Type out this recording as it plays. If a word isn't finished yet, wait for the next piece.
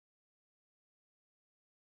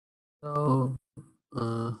So,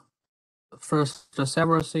 first,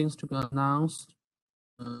 several things to be announced.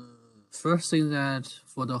 First thing that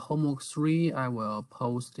for the homework 3, I will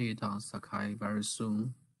post it on Sakai very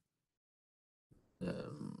soon.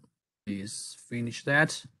 Please finish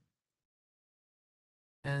that.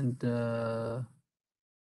 And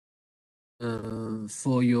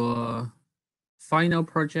for your final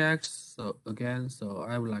projects, so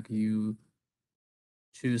I would like you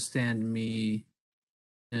to send me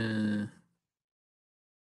the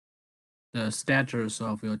status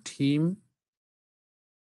of your team,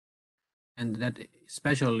 and that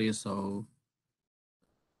especially so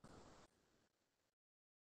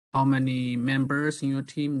how many members in your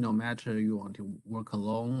team, no matter you want to work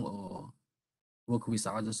alone or work with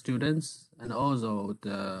other students, and also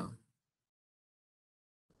the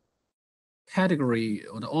category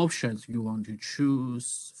or the options you want to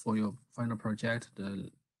choose for your final project, the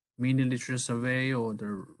mini literature survey or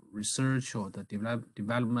the research or the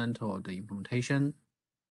development or the implementation.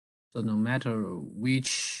 So no matter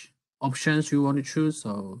which options you want to choose,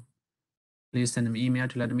 so please send me email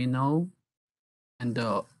to let me know. And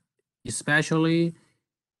especially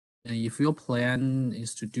if your plan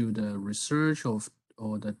is to do the research or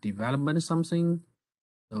the development something,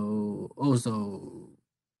 so also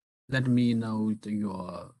let me know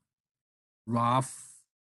your rough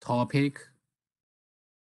topic.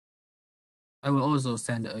 I will also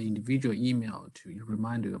send an individual email to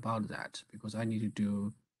remind you about that because I need to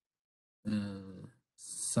do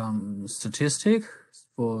some statistics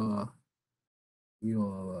for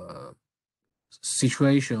your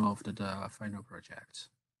situation of the final project.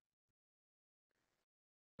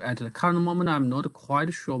 At the current moment, I'm not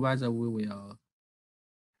quite sure whether we will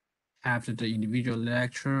have the individual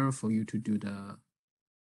lecture for you to do the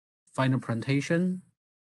final presentation.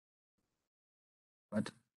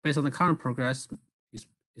 But based on the current progress,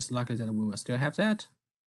 it's likely that we will still have that.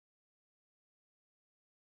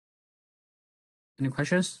 Any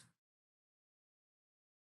questions?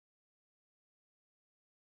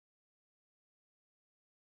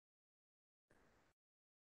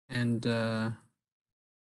 And the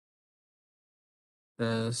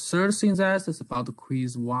third thing that is about the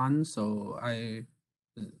quiz 1. So I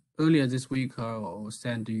earlier this week I'll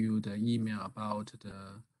send you the email about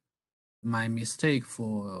my mistake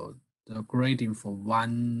for the grading for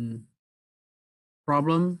one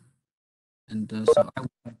problem, and so I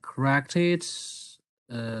will correct it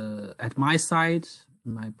at my side,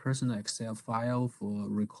 my personal Excel file for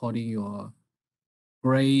recording your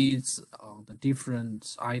grades on the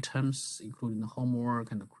different items, including the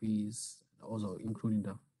homework and the quiz, also including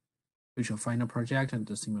the future final project and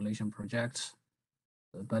the simulation project.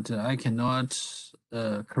 But I cannot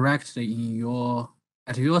correct in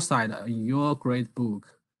at your side in your grade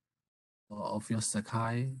book of your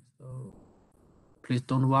Sakai. So please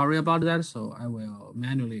don't worry about that. So I will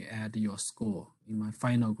manually add your score in my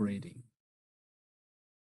final grading.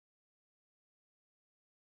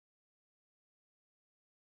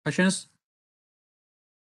 Questions?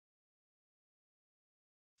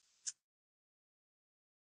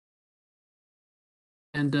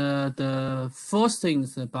 And the fourth thing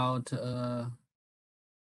is about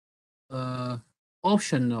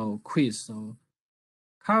optional quiz. So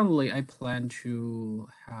currently I plan to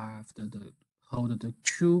have hold the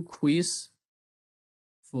 2 quiz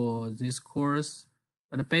for this course,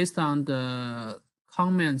 but based on the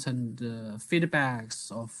comments and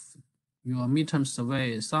feedbacks of your midterm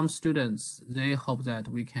survey, some students, they hope that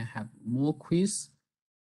we can have more quiz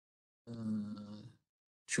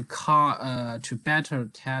to better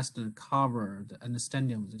test and cover the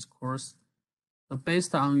understanding of this course. So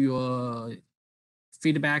based on your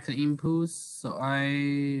feedback and inputs, so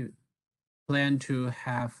I plan to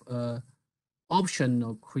have a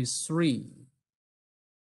optional quiz 3,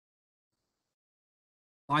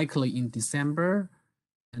 likely in December.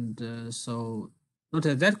 And so note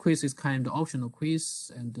that quiz is kind of optional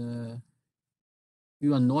quiz, and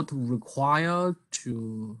you are not required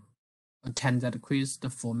to attend that quiz. The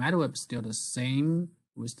format will be still the same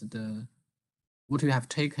with what you have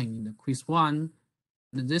taken in the quiz 1.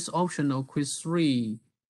 And this optional quiz 3,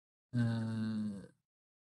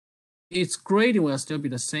 its grading will still be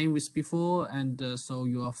the same with before, and so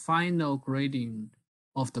your final grading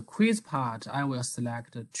of the quiz part, I will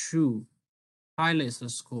select 2 highest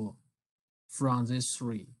score from these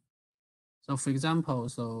 3. So for example,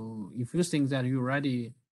 so if you think that you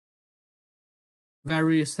already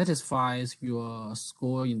very satisfies your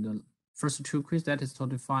score in the first 2 quiz, that is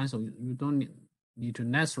totally fine. So you don't need to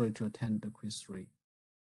necessarily to attend the quiz 3.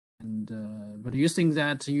 And but you think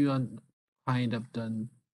that you are kind of done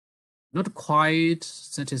not quite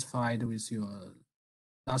satisfied with your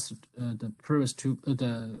the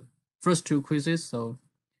first two quizzes, so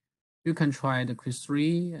you can try the quiz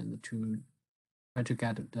 3 and to try to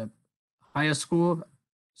get the higher score.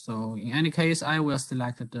 So in any case, I will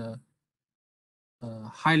select the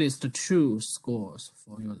highest 2 scores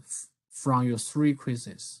for your from your 3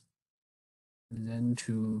 quizzes, and then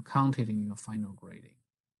to count it in your final grading.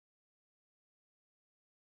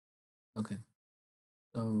 Okay,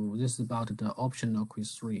 so this is about the optional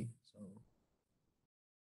quiz 3. So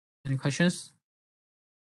any questions?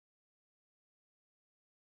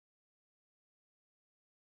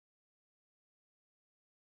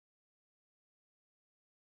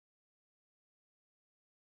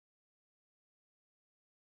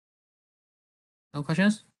 No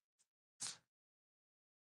questions?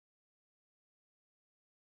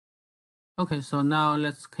 Okay, so now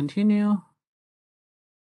let's continue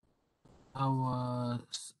our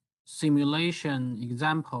simulation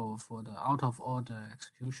example for the out of order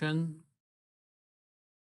execution.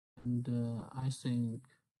 And I think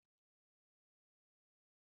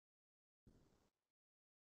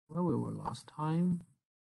where we were last time.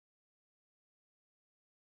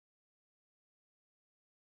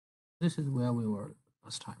 This is where we were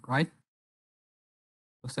last time, right?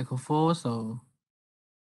 Cycle 4, so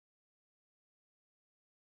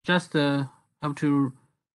just have to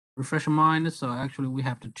refresh your mind. So actually we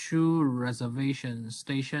have the 2 reservation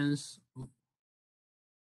stations.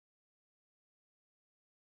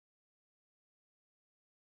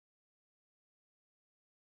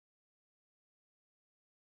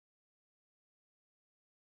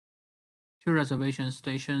 Two reservation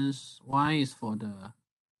stations. One is for the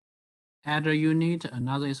adder unit,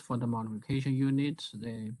 another is for the modification unit.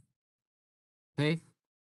 They okay,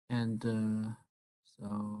 and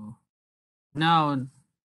so now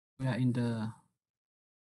we are in the.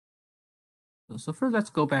 So first,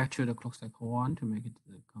 let's go back to the clock cycle 1 to make it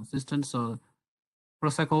consistent. So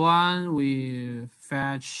clock cycle 1, we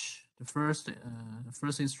fetch the first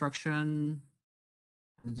instruction,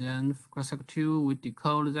 and then clock cycle 2, we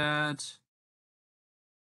decode that.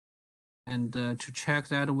 And to check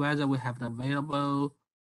that whether we have the available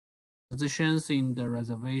positions in the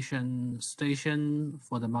reservation station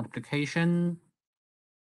for the multiplication.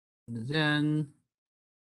 And then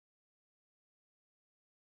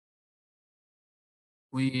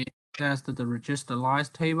we test the register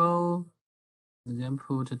list table, and then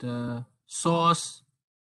put the source,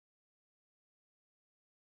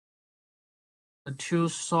 the 2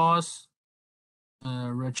 source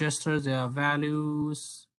register their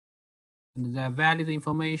values and their valid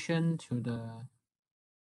information to the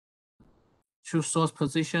 2 source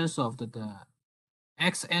positions of the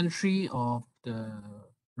X entry of the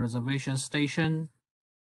reservation station.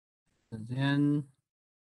 And then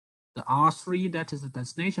the R3, that is the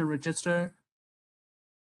destination register,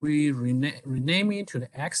 we rename it to the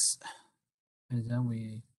X, and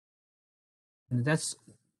then that's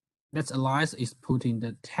Elias is putting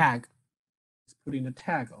the tag, of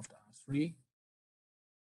the R3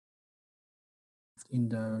 in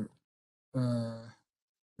the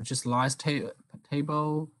register list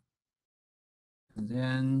table, and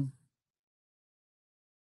then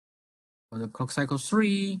for the clock cycle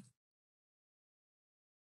 3,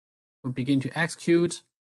 we begin to execute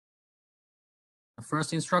the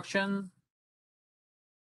first instruction,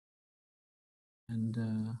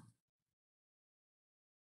 and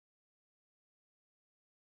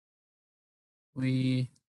we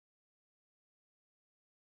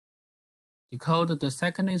decode the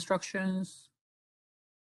second instructions,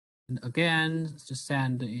 and again the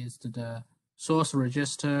send is to the source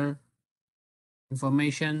register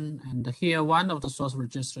information, and here one of the source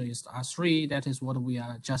register is R3. That is what we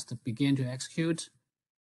are just begin to execute.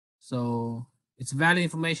 So its value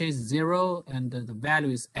information is 0, and the value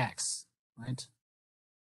is X, right?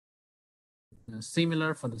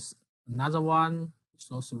 Similar for this another one,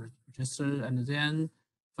 source register, and then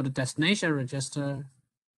for the destination register,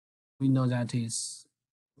 we know that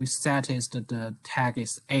we set is that the tag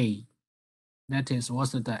is A. That is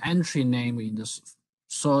what's the entry name in the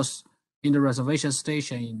source in the reservation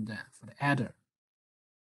station for the adder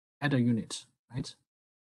unit, right?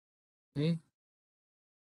 Okay.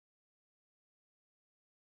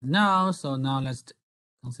 Now let's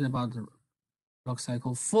consider about the clock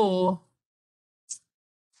cycle 4.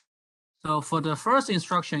 So for the first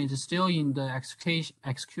instruction, it is still in the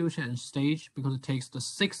execution stage because it takes the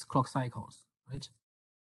 6 clock cycles, right?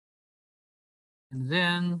 And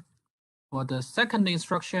then for the second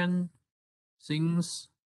instruction, since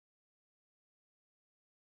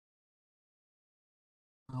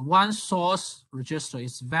one source register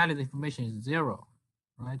is valid information is 0,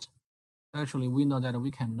 right? Actually, we know that we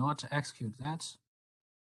cannot execute that,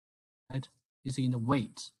 right? It's in the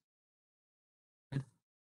wait, right?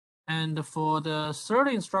 And for the third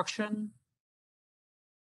instruction,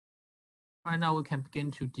 right now we can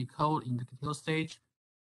begin to decode in the decode stage.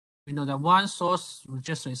 We know that one source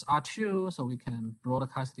register is R2, so we can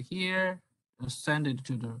broadcast it here, send it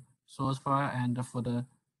to the source file, and for the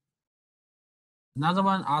another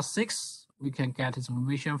one, R6, we can get its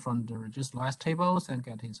information from the register list tables and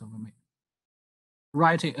get its information.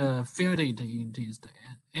 Writing, fill it into the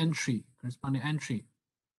entry, corresponding entry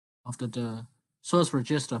of the source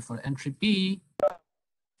register for entry B.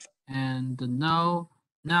 And now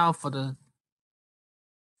for the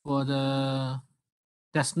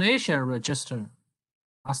destination register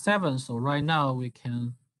R7. So right now we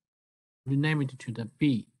can rename it to the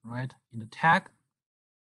B, right, in the tag.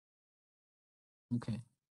 Okay.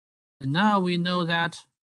 And now we know that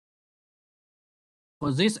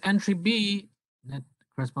for this entry B, that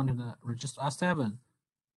corresponds to the register R7.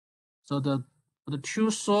 So the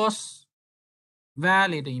two source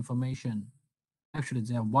valid information, actually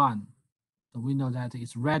they're 1. So we know that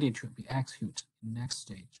it's ready to be executed in the next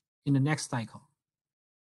stage, in the next cycle.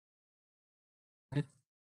 Right?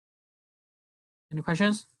 Any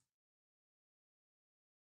questions?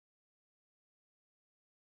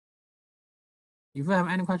 If you have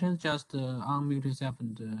any questions, just unmute yourself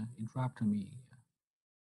and interrupt me.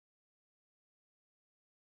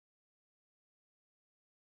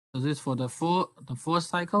 So this for the fourth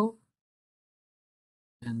cycle,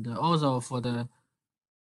 and also for the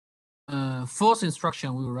fourth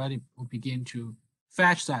instruction, we already will begin to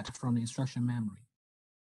fetch that from the instruction memory.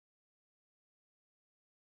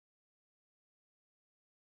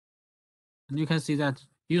 And you can see that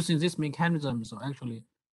using this mechanism, so actually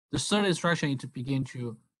the third instruction is to begin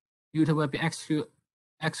to, it will be execute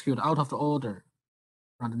out of the order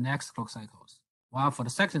from the next clock cycles. While for the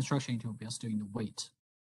second instruction, it will be still in the wait.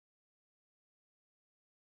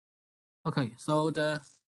 Okay, so the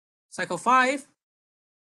cycle 5,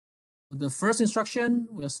 the first instruction,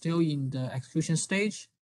 we are still in the execution stage.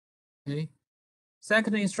 Okay.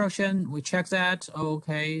 Second instruction, we check that.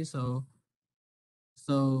 Okay, so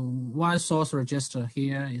one source register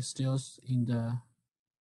here is still in the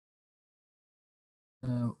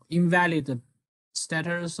invalid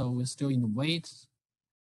status, so we're still in the wait.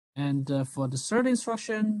 And for the third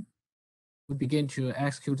instruction, we begin to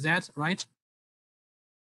execute that, right?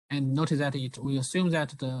 And notice that we assume that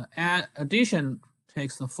the addition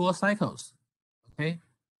takes the 4 cycles. Okay,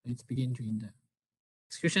 it's beginning to in the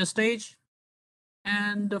execution stage.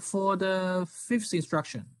 And for the fifth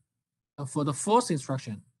instruction, for the fourth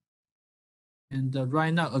instruction, and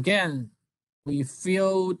right now again, we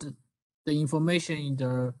filled the information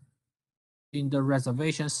in the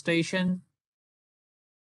reservation station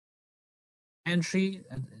entry.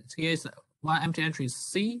 And here's one empty entry is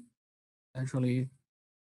C. Actually,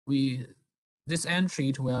 this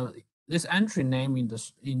entry name in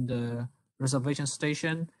the reservation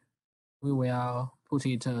station, we will put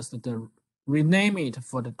it as rename it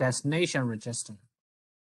for the destination register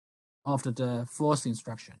of the fourth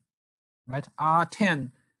instruction, right?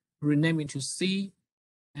 R10 rename it to C,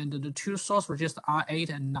 and the two source register R8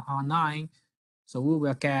 and R9. So we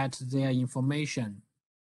will get their information,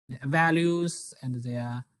 their values and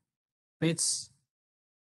their bits,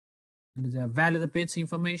 and their valid bits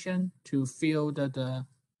information to fill the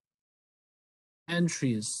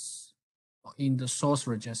entries in the source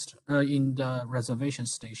register, in the reservation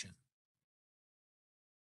station.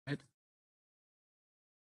 Right?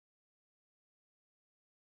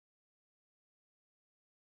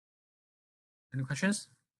 Any questions?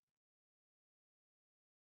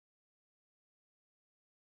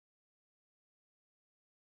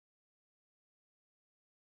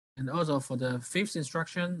 And also for the fifth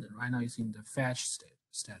instruction, right now it's in the fetch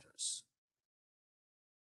status.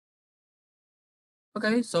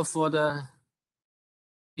 Okay, so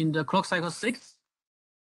in the clock cycle 6,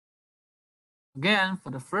 again,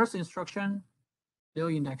 for the first instruction, still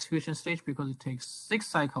in the execution stage because it takes 6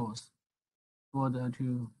 cycles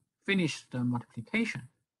to finish the multiplication.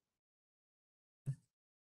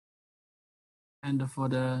 And for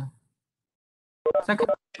the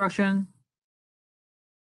second instruction,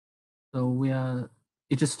 so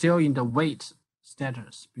it is still in the wait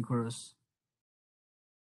status because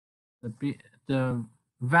the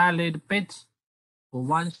valid bit for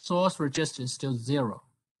one source register is still 0.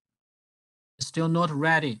 It's still not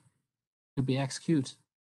ready to be executed.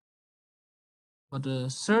 For the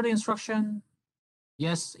third instruction,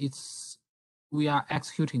 yes, we are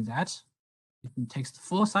executing that. it takes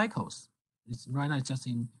 4 cycles. It's right now it's just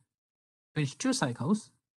in 22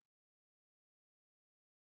 cycles.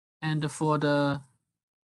 And for the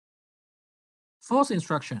fourth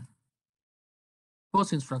instruction,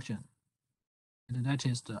 and that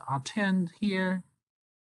is the R10 here.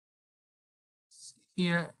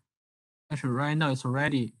 Here, actually right now it's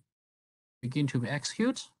already begin to be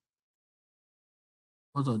execute.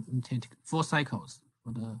 Also it takes 4 cycles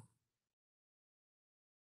for the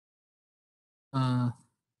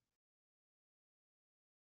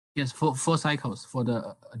yes, 4 cycles for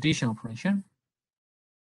the addition operation.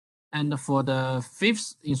 And for the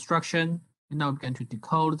fifth instruction, we're now going to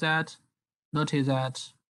decode that. Notice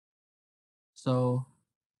that. So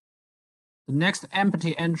the next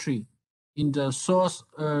empty entry in the source,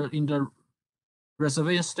 in the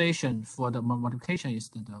reservation station for the modification is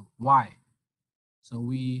the Y. So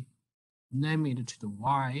we name it to the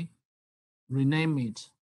Y, rename it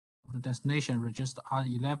the destination register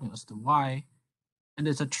R11 as the Y, and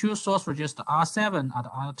there's a 2 source register R7 and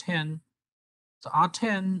R10. So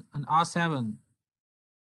R10 and R7,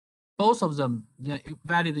 both of them, their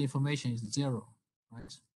valid information is 0,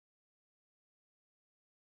 right?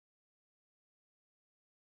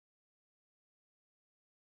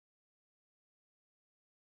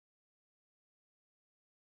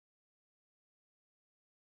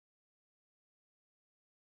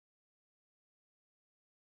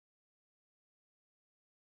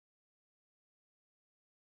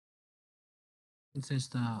 This is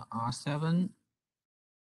the R7.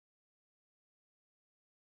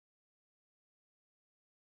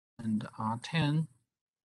 And R10.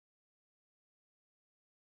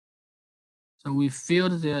 So we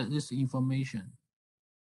filled this information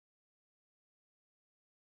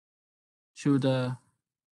to the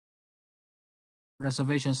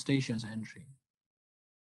reservation stations entry.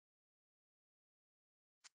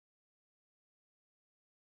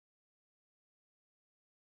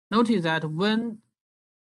 Notice that when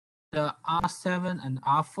the R7 and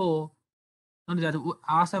R4, notice that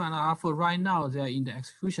R7 and R4 right now they're in the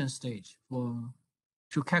execution stage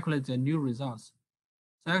to calculate the new results.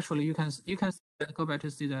 So actually you can go back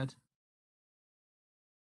to see that.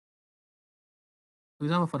 For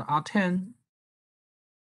example, for the R10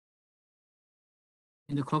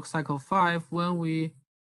 in the clock cycle 5, when we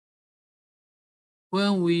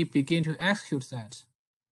begin to execute that,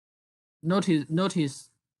 notice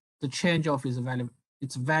the change of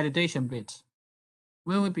its validation bit.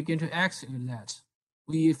 When we begin to execute that,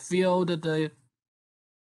 we fill the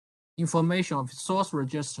information of source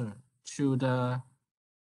register to the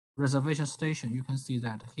reservation station. You can see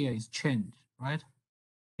that here is changed, right?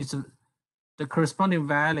 It's the corresponding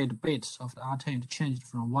valid bit of the R10 changed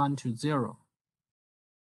from 1 to 0.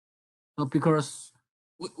 So because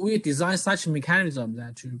we design such mechanism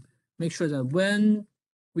that to make sure that when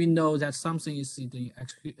we know that something is in the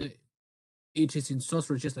it is in source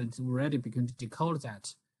register, it's already begin to decode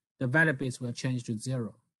that the valid bits will change to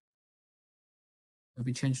 0. Will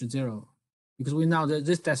be changed to 0 because we know that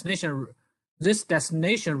this destination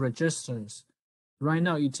registers right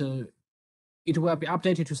now it will be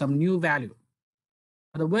updated to some new value.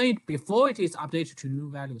 But when before it is updated to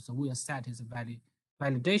new value, so we are set its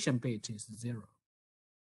validation bit is 0.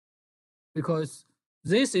 Because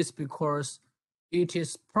this is because it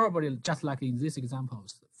is probably just like in these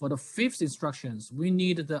examples. For the 5th instructions, we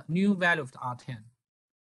need the new value of the R10,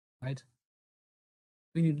 right?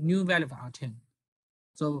 We need new value of R10.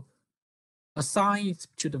 So assign it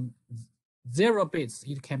to the 0 bits,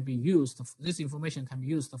 it can be used, this information can be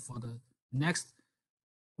used for the next,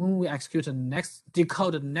 when we execute the next,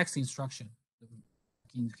 decode the next instruction.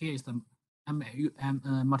 In here is the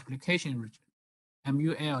multiplication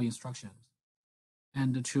MUL instructions.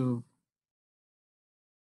 And to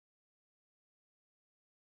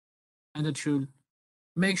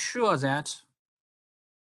make sure that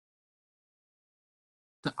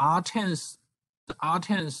the R10's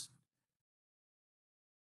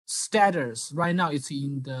status right now is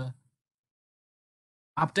in the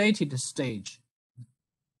updated stage.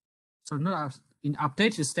 So not in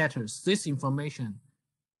updated status, this information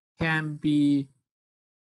can be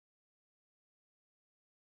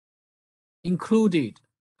included,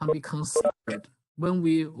 can be considered when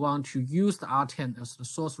we want to use the R10 as the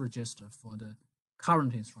source register for the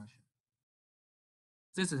current instruction.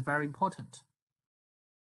 This is very important.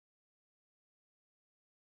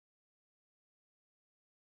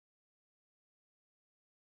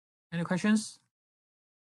 Any questions?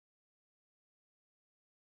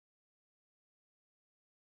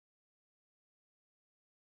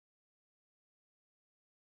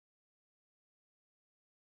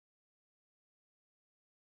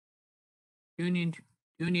 Do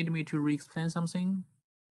you need me to re-explain something?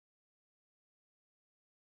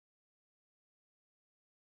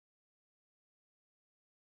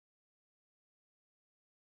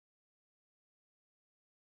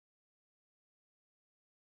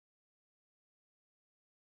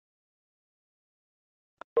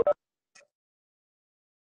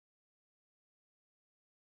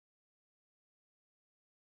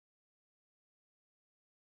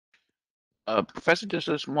 Professor, just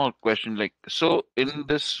a small question. Like, so in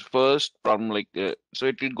this first problem, like, so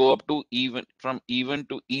it will go up to even from even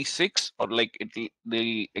to E6, or like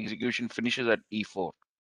the execution finishes at E4 for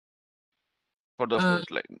the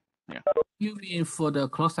first line. Yeah. You mean for the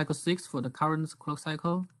clock cycle 6 for the current clock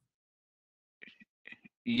cycle?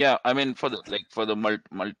 Yeah, I mean for the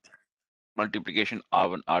multiplication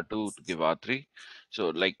R1, R2 to give R3. So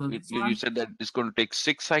like So you said that it's going to take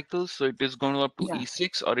 6 cycles, so it is going up to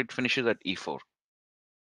E6 or it finishes at E4.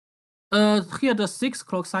 Here the 6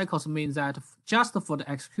 clock cycles means that just for the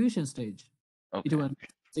execution stage, it will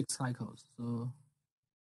 6 cycles. So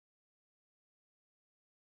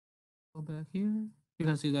go back here. You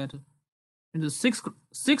can see that in the six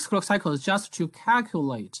clock cycles just to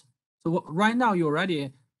calculate. So right now you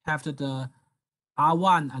already have the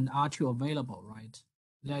R1 and R2 available, right?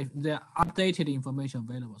 They're updated information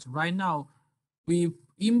available. So right now we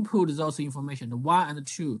input those information, the 1 and the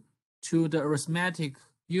 2, to the arithmetic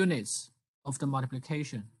units of the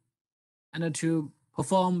multiplication, and to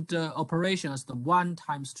perform the operation as the 1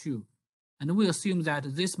 times 2. And we assume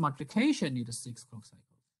that this multiplication needs 6 clock cycles.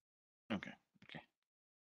 Okay.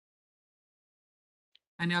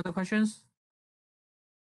 Any other questions?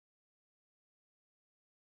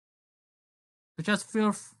 So just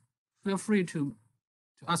feel free to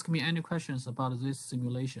ask me any questions about this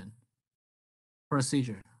simulation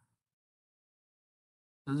procedure.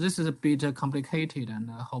 So this is a bit complicated,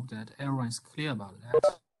 and I hope that everyone is clear about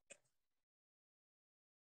that.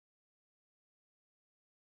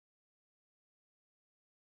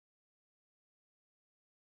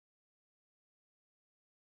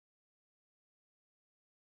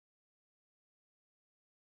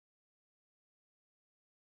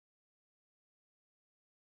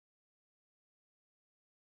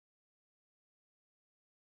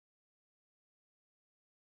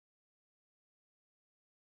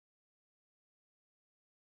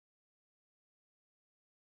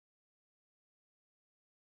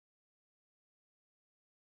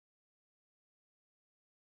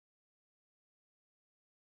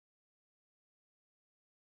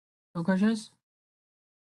 No questions?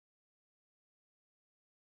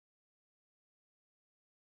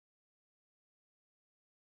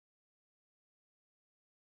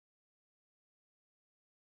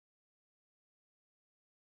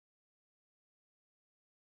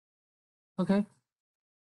 Okay.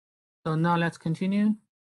 So now let's continue.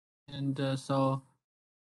 And so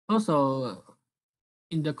also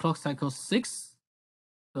in the clock cycle 6,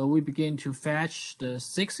 so we begin to fetch the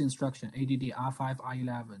 6th instruction, ADD R5,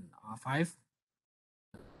 R11, R5.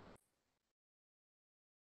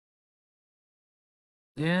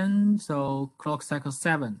 Then, so clock cycle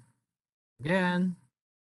 7, again,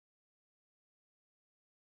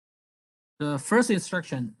 the first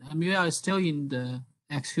instruction, MUL is still in the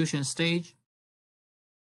execution stage.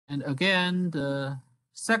 And again, the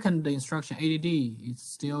second instruction, ADD, is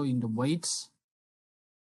still in the wait.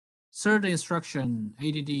 Third instruction,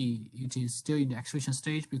 ADD, it is still in the execution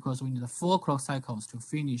stage because we need 4 clock cycles to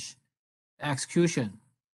finish execution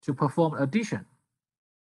to perform addition.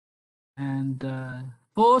 And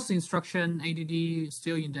fourth instruction, ADD, is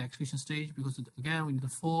still in the execution stage because again, we need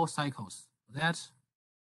 4 cycles for that.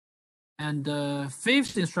 And the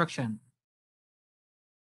fifth instruction,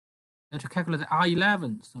 to calculate the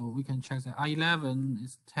R11, so we can check that R11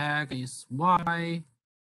 is tag is Y,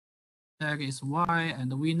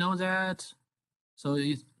 and we know that. So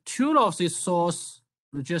two of these source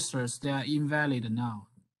registers, they are invalid now.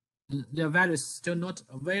 Their value is still not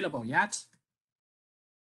available yet.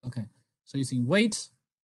 Okay, so it's in wait.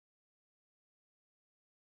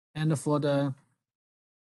 And for the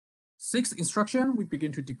 6th instruction, we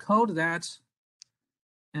begin to decode that.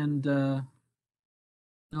 And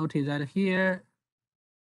notice that here,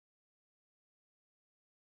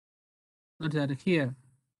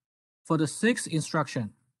 for the 6th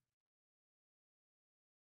instruction,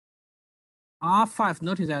 R5,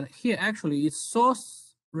 notice that here actually its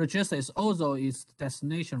source register is also its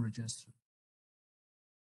destination register,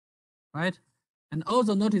 right? And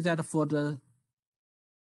also notice that for the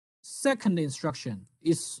second instruction,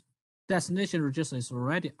 its destination register is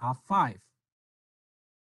already R5.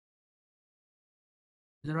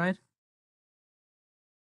 Is that right?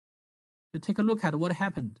 to take a look at what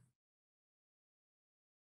happened.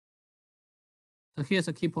 So here's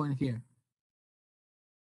a key point here.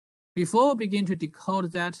 Before we begin to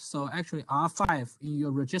decode that, so actually R5 in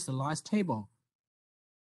your register list table,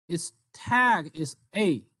 its tag is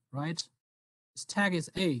A, right? Its tag is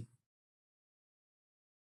A.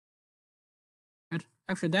 Right?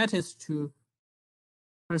 Actually, that is to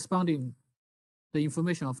corresponding the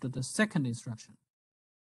information of the second instruction.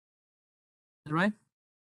 All right?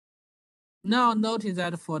 Now notice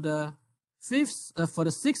that for the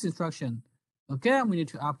sixth instruction, again we need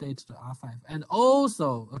to update the R5. And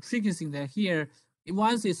also a tricky thing that here,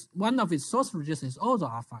 one of its source registers is also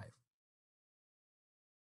R5.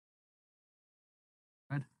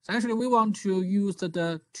 Right? So actually we want to use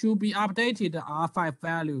the to be updated R5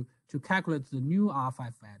 value to calculate the new R5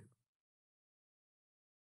 value.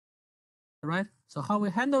 All right? So how we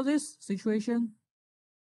handle this situation?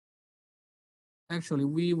 Actually,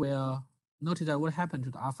 we will notice that what happened to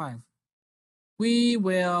the R5. We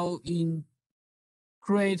will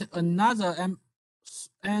create another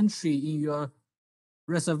entry in your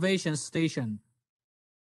reservation station.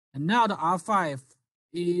 And now the R5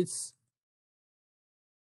 its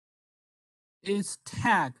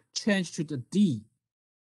tag changed to the D,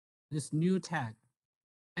 this new tag.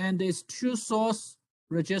 And its two source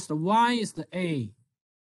register, one is the A.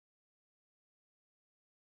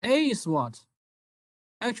 A is what?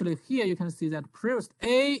 Actually, here you can see that previous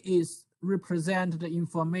A is represent the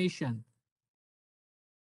information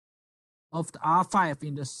of the R5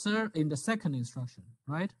 in the second instruction,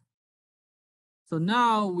 right? So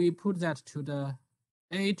now we put that to the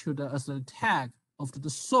A to the as a tag of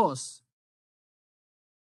the source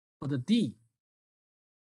for the D,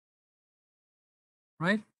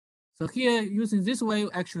 right? So here, using this way,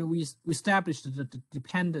 actually we established the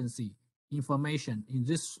dependency information in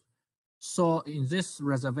this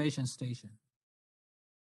reservation station,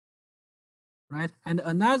 right? And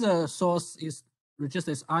another source is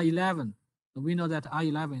register is R11. So we know that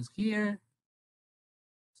R11 is here,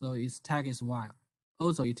 so its tag is while.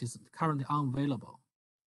 Also, it is currently unavailable.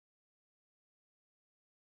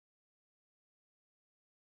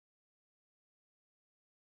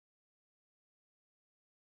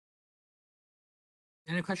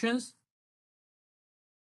 Any questions?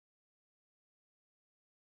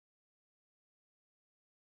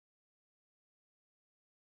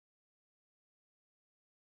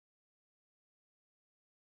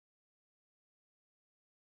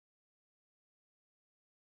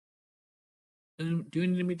 Do you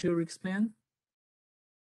need me to expand?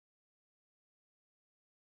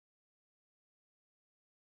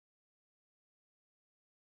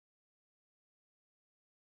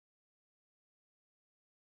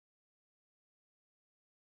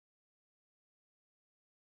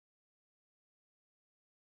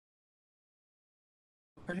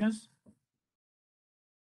 Questions?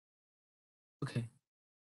 Okay.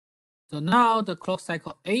 So now the clock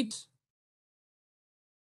cycle 8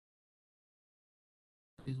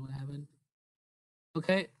 is what happened.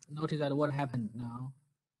 Okay, notice that what happened now.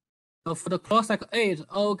 So for the clock cycle 8,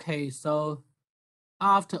 okay, so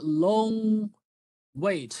after long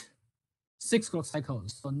wait, 6 clock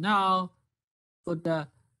cycles. So now for the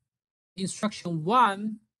instruction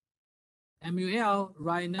 1, MUL,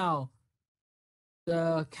 right now,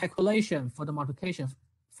 the calculation for the multiplication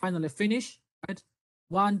finally finished, right?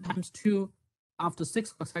 1 times 2 after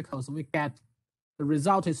 6 clock cycles, we get the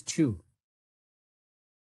result is 2.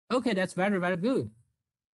 Okay, that's very, very good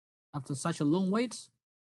after such a long wait.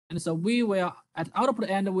 And so we will, at output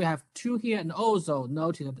end, we have 2 here, and also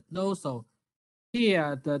notice that also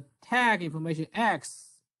here the tag information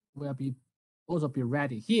X will also be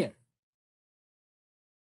ready here.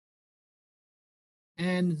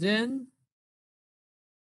 And then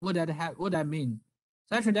what that mean?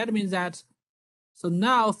 So actually that means that, so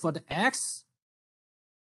now for the X,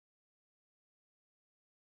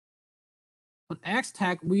 for X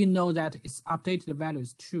tag, we know that its updated value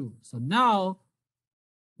is 2. So now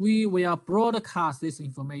we will broadcast this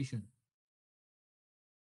information.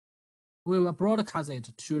 We will broadcast it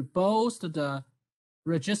to both the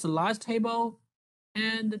register list table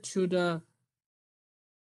and to the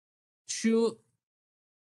 2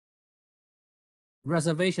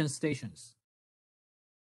 reservation stations.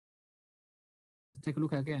 Take a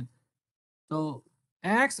look again. So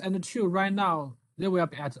X and 2 right now, they will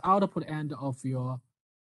be at the output end of your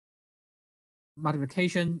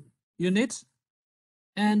multiplication unit.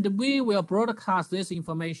 And we will broadcast this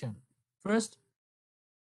information first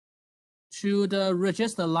to the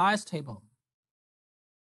register list table.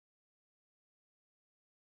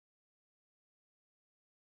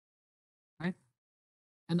 Right?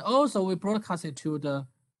 And also we broadcast it to the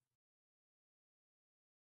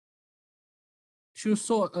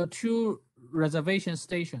two reservation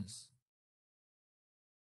stations.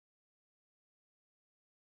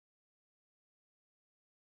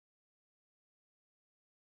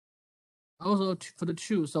 Also for the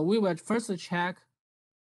two, so we will first check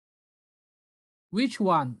which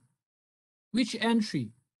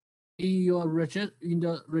entry in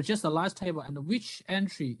the register last table and which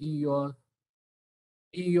entry in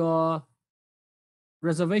your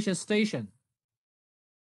reservation station.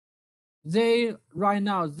 Right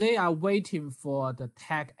now they are waiting for the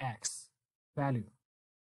tag X value.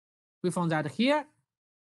 We found that here.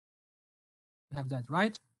 We have that,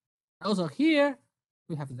 right? Also here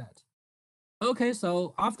we have that. Okay,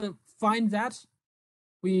 so after find that,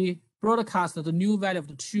 we broadcast the new value of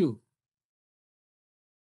the 2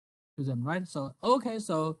 to them, right? So okay,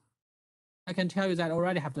 so I can tell you that I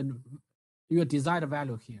already have your desired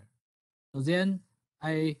value here. So then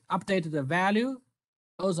I updated the value,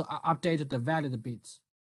 also I updated the valid bits.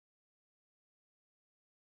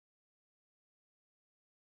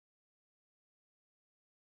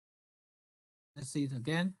 Let's see it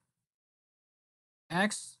again.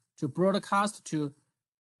 X to broadcast to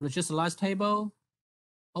register last table,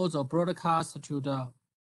 also broadcast to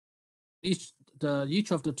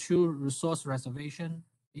each of the 2 resource reservation,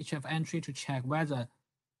 each of entry to check whether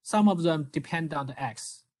some of them depend on the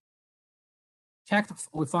X. Checked,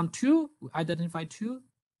 we found 2, we identified 2,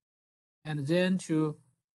 and then to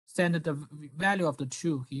send the value of the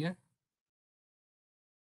 2 here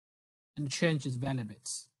and change its value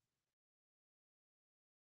bits.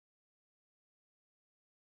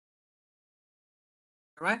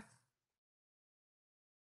 All right?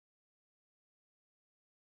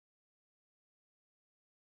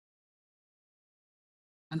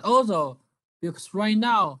 And also, because right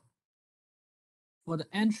now, for the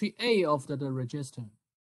entry A of the register,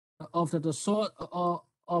 of the sort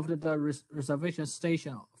of the reservation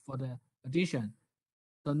station for the addition,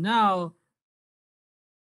 so now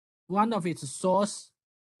one of its source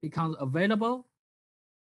becomes available.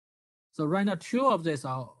 So right now, 2 of these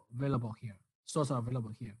are available here. Sources are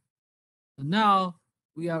available here. And now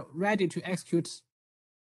we are ready to execute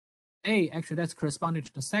A. Actually, that's corresponding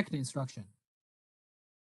to the second instruction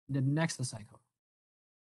in the next cycle.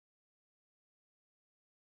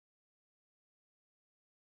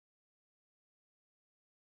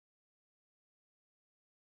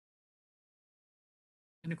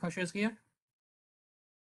 Any questions here?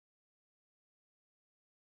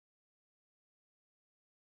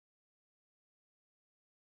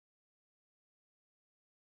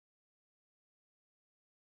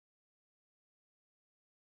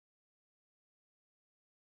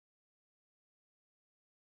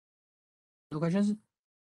 No questions?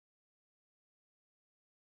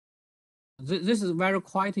 This is a very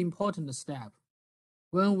quite important step.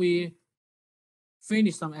 When we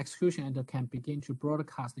finish some execution and can begin to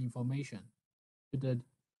broadcast information to the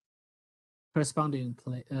corresponding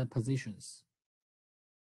positions.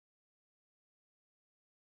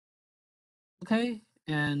 Okay,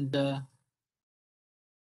 and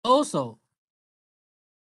also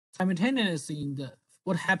simultaneously in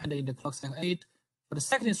what happened in the clock cycle 8 for the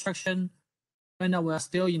second instruction. Right now we are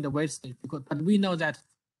still in the wait state, but we know that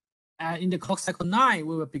in the clock cycle 9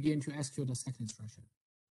 we will begin to execute the second instruction.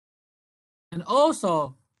 And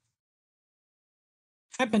also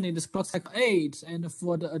happened in this clock cycle 8 and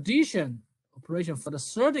for the addition operation for the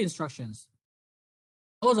third instructions.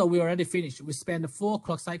 Also, we already finished. We spent 4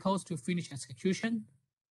 clock cycles to finish execution.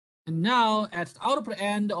 And now at the output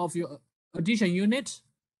end of your addition unit,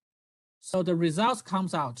 so the results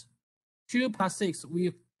comes out 2 plus 6.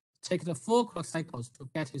 We take the 4 clock cycles to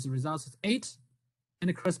get its results as 8, and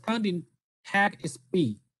the corresponding tag is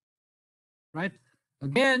B. Right?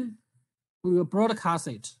 Again, we will broadcast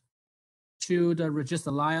it to the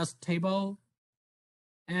register layers table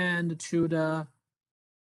and to the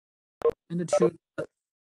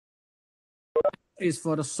is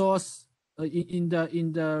for the source in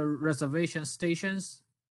the reservation stations,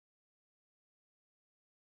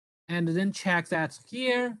 and then check that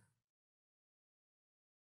here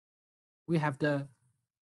we have the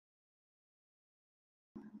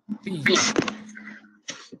B. We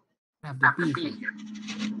have the B.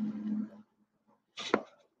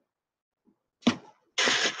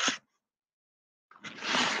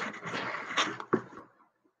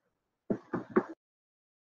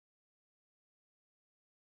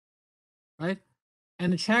 Right,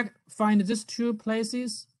 and find these 2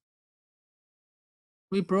 places.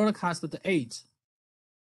 We broadcast the 8.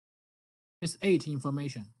 It's 8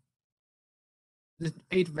 information. This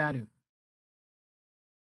 8 value.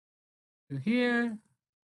 to here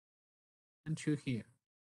and to here,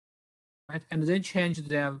 right? And then change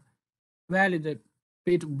their valid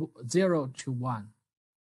bit 0 to 1,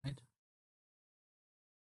 right?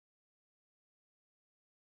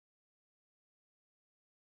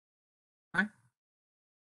 Right?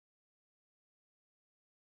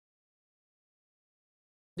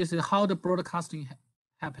 This is how the broadcasting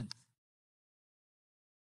happens.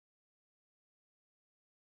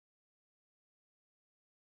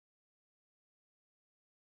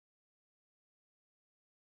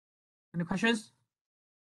 Any questions?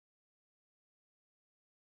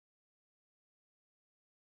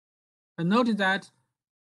 And notice that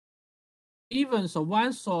even so,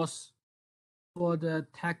 one source for the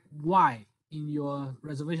tag Y in your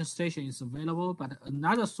reservation station is available, but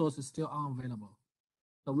another source is still unavailable.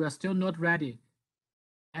 So we are still not ready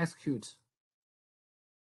to execute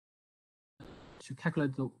to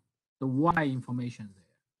calculate the Y information there.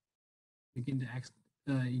 Begin the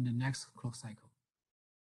in the next clock cycle.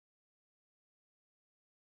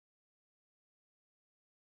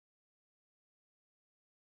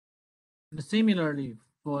 And similarly,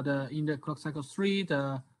 for the in the clock cycle 3,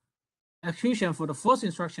 the execution for the fourth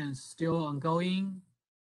instruction is still ongoing.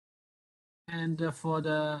 And for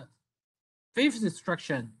the fifth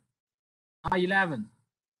instruction, R11,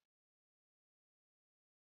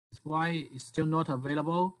 Y is still not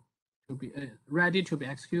available to be ready to be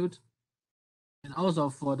executed. And also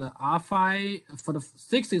for the R5, for the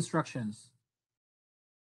sixth instructions,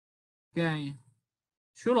 again,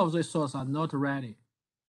 two of these sources are not ready,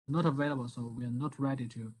 not available, so we are not ready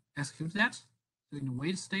to execute that. So in the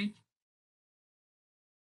wait stage.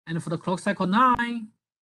 And for the clock cycle 9,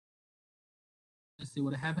 let's see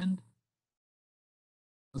what happened.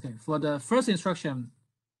 Okay, for the first instruction,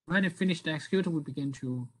 when it finished the execute, we begin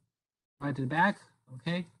to write it back.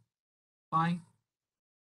 Okay, fine.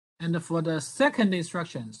 And for the second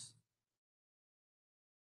instructions,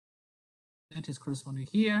 that is corresponding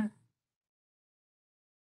here,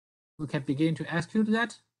 we can begin to execute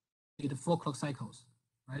that in the 4 clock cycles,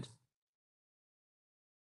 right?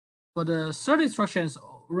 For the third instructions,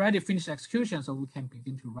 already finished execution, so we can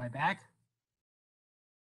begin to write back.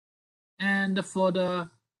 And for the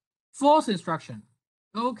fourth instruction,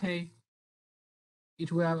 okay,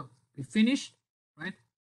 it will be finished, right?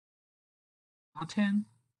 R10.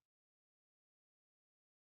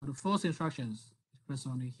 For the fourth instructions, it was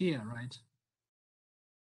only here, right?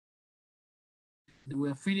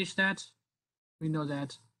 We'll finish that. We know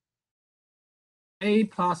that A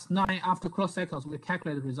plus 9 after clock cycles, we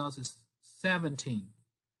calculate the results is 17.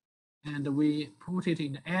 And we put it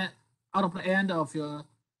in the end, out of the end of your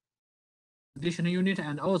additional unit,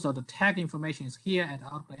 and also the tag information is here at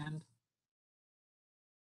out of the end.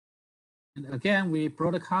 And again, we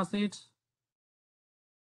broadcast it.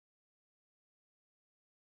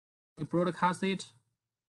 We broadcast it.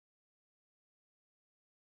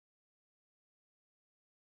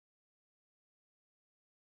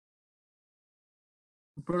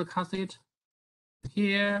 We broadcast it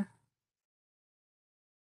here.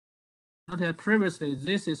 Note previously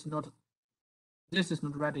this is not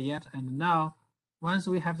ready yet, and now once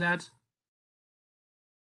we have that,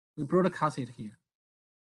 we broadcast it here.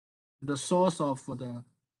 The source of the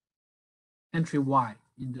entry Y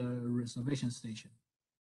in the reservation station.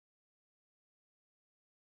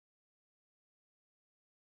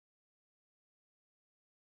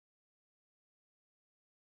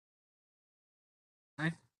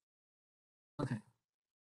 Right? Okay.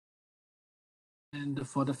 And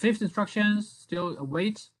for the fifth instructions, still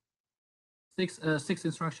await. Six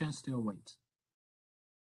instructions still wait.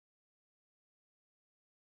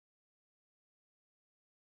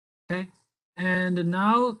 Okay, and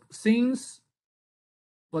now since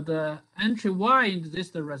for the entry Y into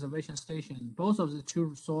this the reservation station, both of the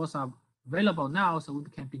two sources are available now, so we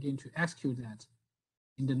can begin to execute that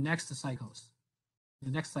in the next cycles,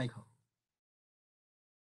 the next cycle.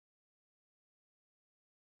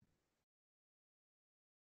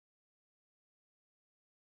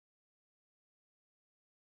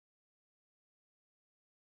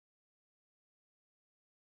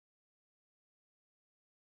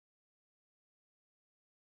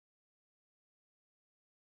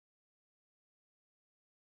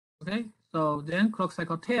 Okay, so then clock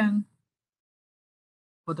cycle 10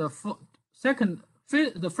 for the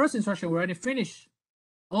the first instruction we already finished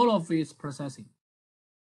all of its processing.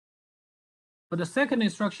 For the second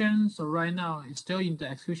instruction, so right now it's still in the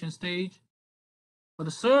execution stage. For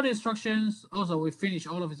the third instructions, also we finish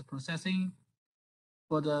all of its processing.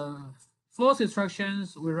 For the fourth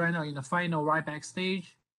instructions, we're right now in the final write back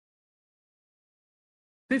stage.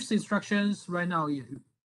 Fifth instructions, right now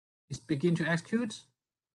is begin to execute,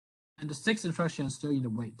 and the 6th instruction is still in the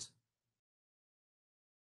wait.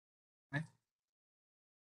 Right?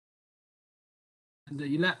 And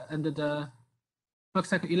the clock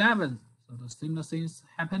cycle 11, so the similar things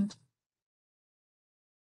happened.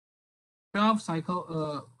 12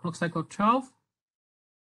 cycle, clock cycle 12.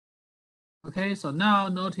 Okay, so now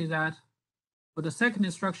notice that for the 2nd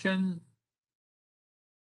instruction,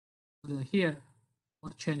 here,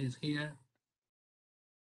 what changes here?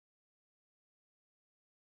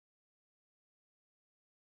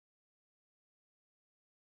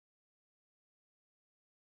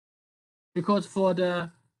 Because for the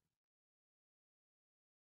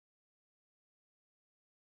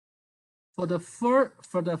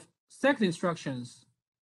second instructions,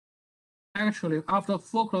 actually after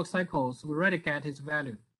 4 clock cycles, we already get its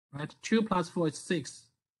value, right? 2 plus 4 is 6.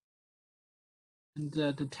 And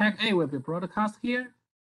the tag A will be broadcast here,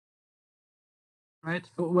 right?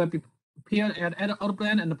 It will be appeared at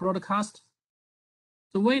output and broadcast.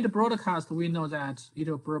 So when the broadcast, we know that it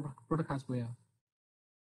will broadcast where?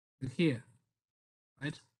 Here,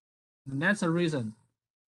 right? And that's the reason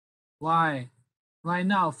why right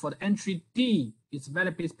now for the entry D, its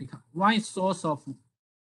value bits become one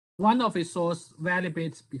of its source value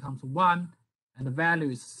bits becomes 1, and the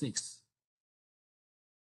value is 6.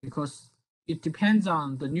 Because it depends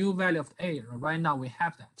on the new value of A. Right now we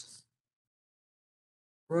have that.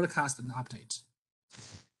 Broadcast and update.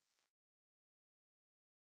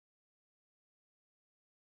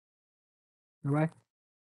 All right.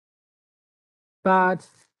 But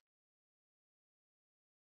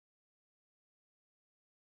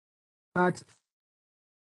at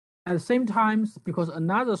the same time, because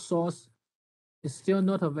another source is still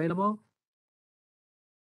not available,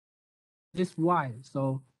 this Y.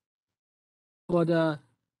 So for the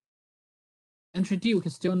entry D, we can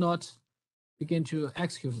still not begin to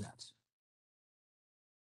execute that.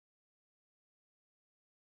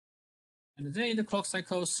 And then in the clock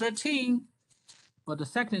cycle 13, for the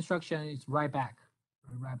 2nd instruction, it's right back,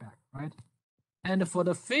 right? And for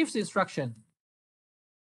the 5th instruction,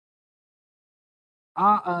 we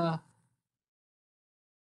are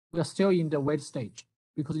still in the wait stage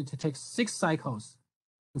because it takes 6 cycles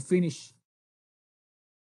to finish.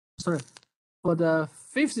 Sorry, for the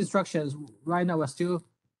 5th instructions, right now we're still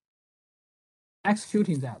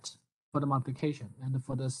executing that for the multiplication, and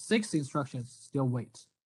for the 6th instructions, still wait.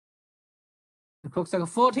 The clock cycle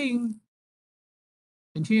 14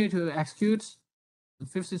 continue to execute the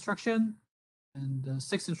 5th instruction, and the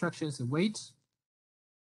 6th instruction is wait.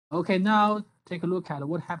 Okay, now take a look at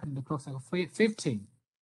what happened in the clock cycle 15.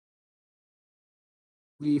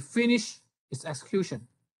 We finish its execution,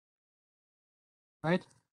 right?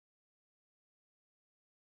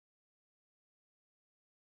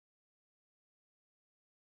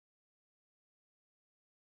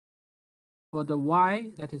 For the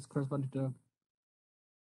Y, that is corresponding to the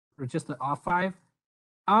register R5,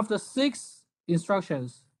 after 6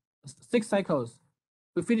 instructions, 6 cycles,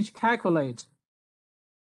 we finish calculate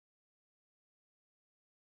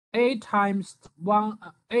 8 times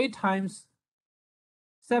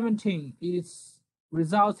 17, its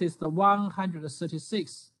result is the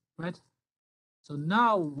 136, right? So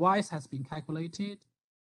now Y has been calculated,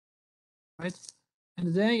 right?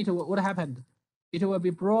 And then what happened? It will be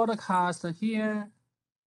broadcast here,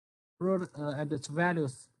 and its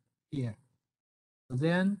values here. So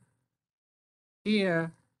then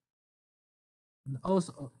here, and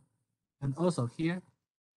also here,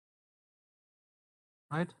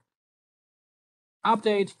 right?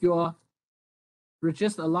 Update your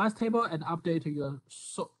register last table and update your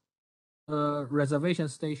reservation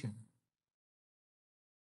station,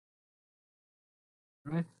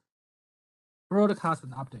 right? Broadcast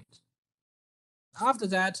and update. After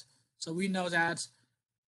that, so we know that.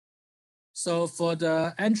 So for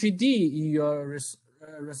the entry D in your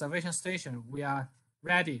reservation station, we are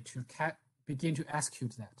ready to begin to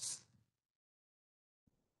execute that.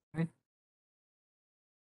 Right?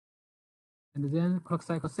 And then clock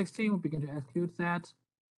cycle 16 will begin to execute that,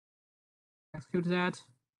 execute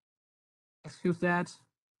that.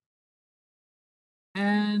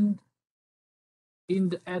 And in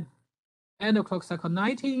the end of clock cycle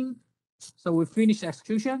 19, so we finish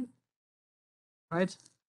execution, right?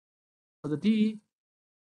 For the D,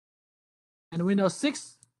 and we know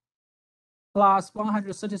 6 plus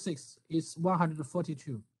 136 is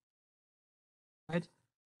 142, right?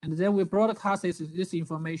 And then we broadcast this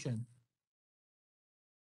information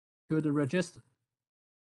to the register,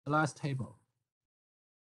 the last table,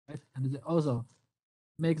 right? And also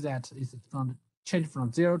make that is change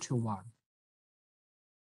from 0 to 1.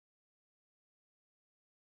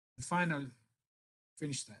 finally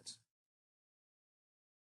finish that.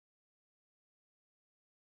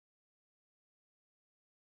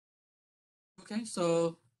 Okay,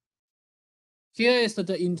 so here is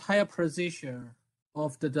the entire procedure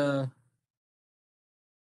of the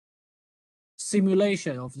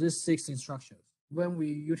simulation of these 6 instructions when we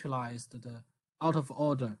utilized the out of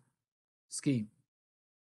order scheme.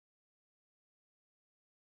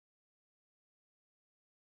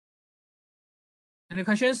 Any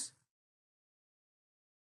questions?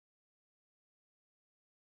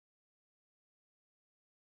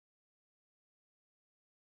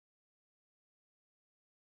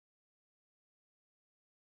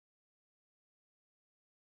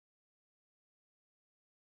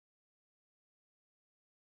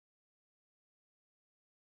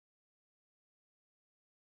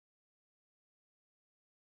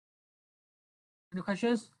 Any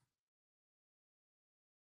questions?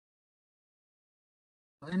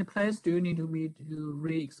 Any place do you need me to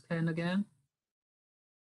re-explain again?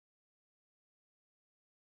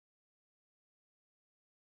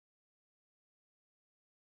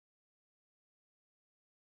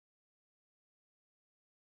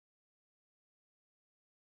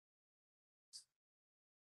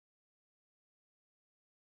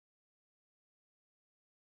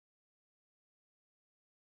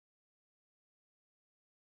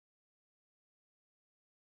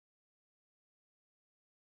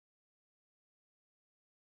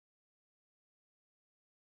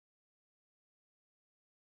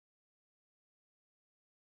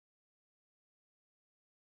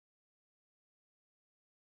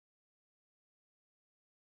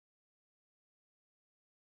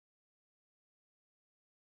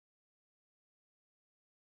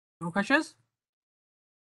 No questions?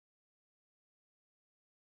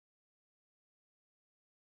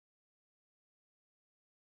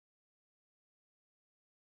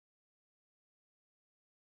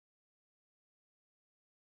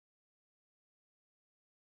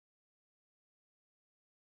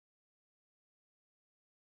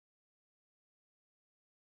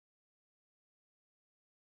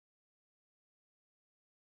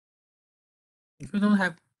 If you don't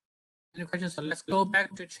have any questions, let's go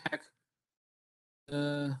back to check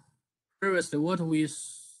previously what we have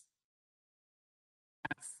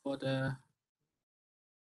for the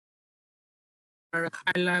very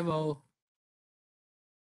high level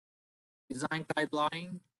design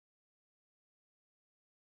guideline.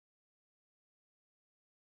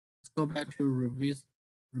 Let's go back to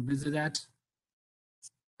revisit that.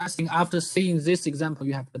 I think after seeing this example,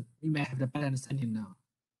 you may have the better understanding now.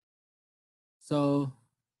 So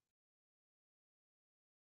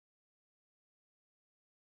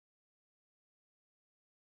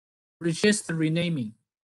register renaming.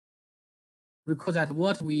 Recall that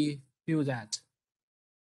what we do that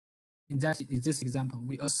in this example,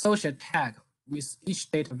 we associate tag with each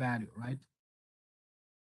data value, right?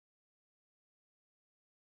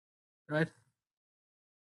 Right?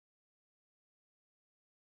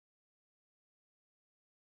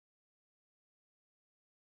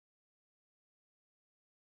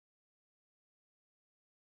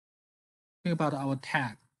 Think about our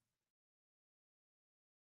tag.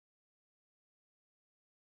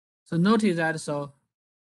 So notice that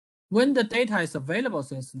when the data is available,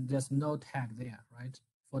 there's no tag there, right?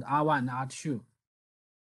 For the R1 and R2.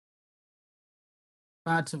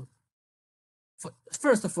 But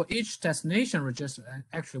first, for each destination register,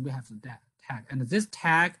 actually we have that tag. And this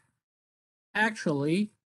tag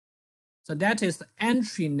actually, so that is the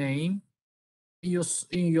entry name in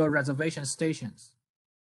your reservation stations,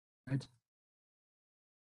 right?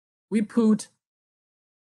 We put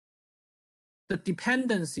the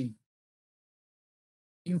dependency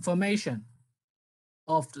information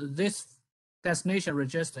of this destination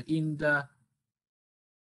register in the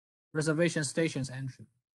reservation stations entry,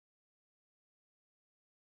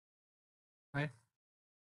 right?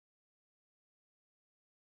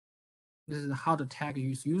 This is how the tag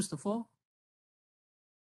is used for.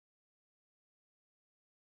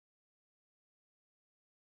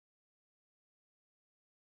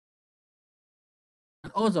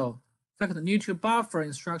 And also, in fact, need to buffer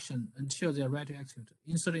instruction until they are ready to execute.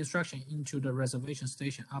 Insert instruction into the reservation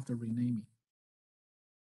station after renaming,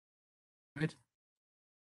 right?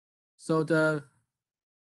 So the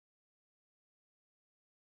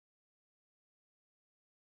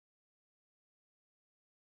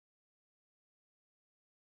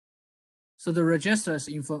registers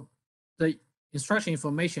the instruction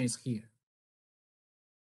information is here,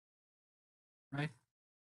 right?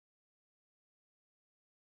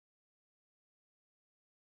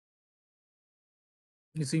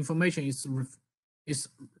 This information is is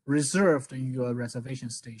reserved in your reservation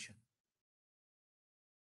station.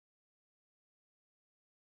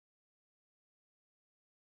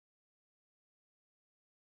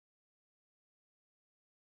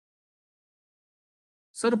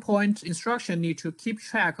 Third point, instruction need to keep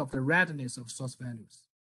track of the readiness of source values.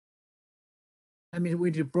 That means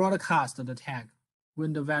we broadcast the tag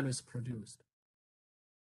when the value is produced.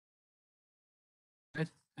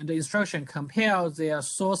 Right? And the instruction compares their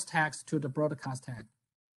source tags to the broadcast tag.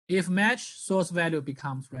 If match, source value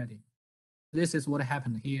becomes ready. This is what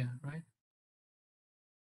happened here, right?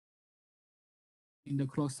 In the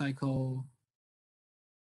clock cycle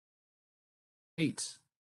 8.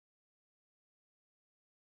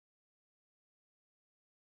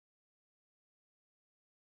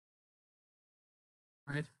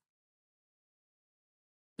 Right?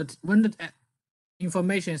 But when the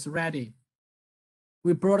information is ready,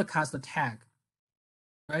 we broadcast the tag,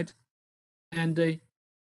 right? And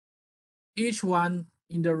each one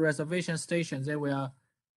in the reservation station, they will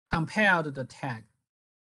compare the tag.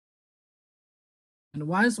 And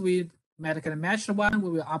once we can match the one, we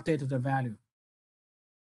will update the value,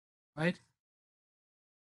 right?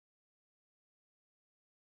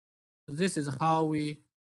 This is how we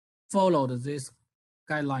followed this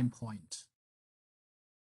guideline point.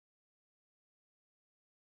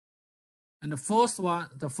 And the fourth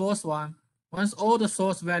one, once all the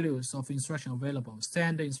source values of instruction available,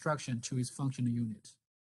 send the instruction to its functional unit.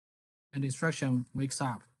 And the instruction wakes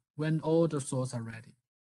up when all the sources are ready.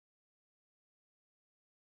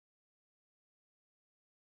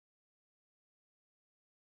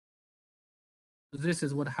 This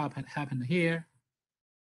is what happened here.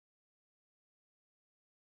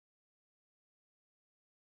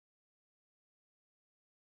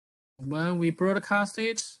 When we broadcast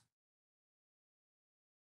it,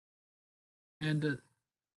 and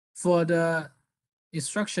for the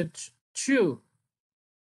instruction 2,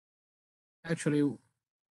 actually,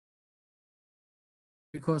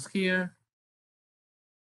 because here,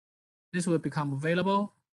 this will become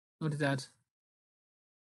available. Notice that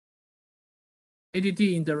ADD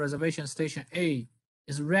in the reservation station A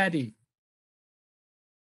is ready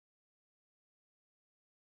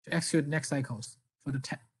to execute next cycles.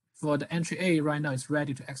 For the entry A right now, it's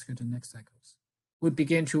ready to execute the next cycles. We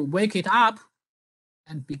begin to wake it up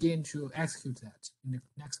and begin to execute that in the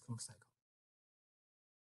next clock cycle.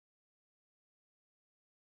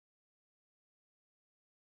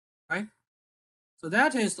 Right? So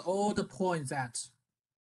that is all the points that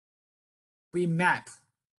we map,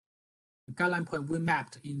 the guideline point we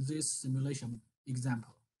mapped in this simulation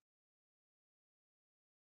example.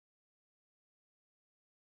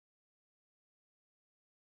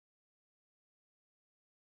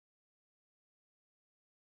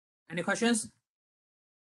 Any questions?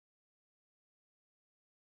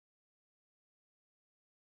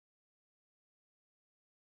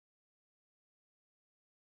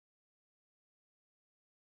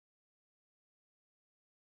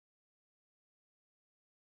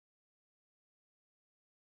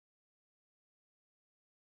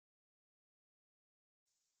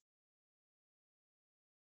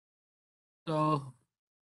 So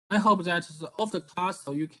I hope that of the class,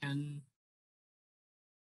 so you can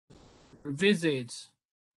revisit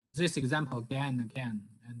this example again and again,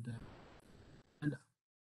 and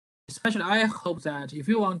especially I hope that if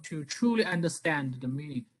you want to truly understand the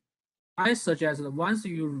meaning, I suggest that once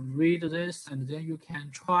you read this, and then you can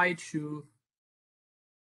try to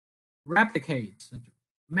replicate,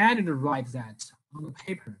 manually write that on the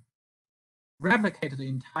paper, replicate the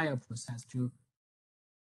entire process to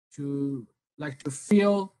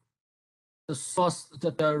feel the source,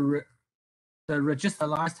 the register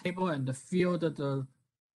last table, and feel the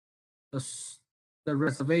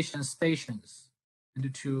reservation stations,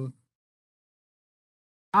 and to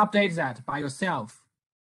update that by yourself,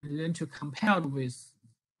 and then to compare with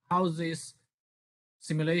how these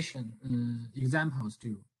simulation examples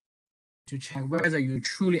do, to check whether you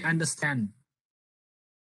truly understand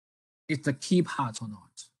it's the key part or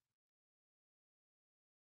not.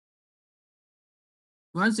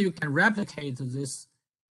 Once you can replicate this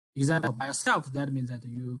example by yourself, that means that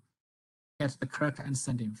you get the correct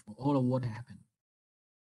understanding for all of what happened.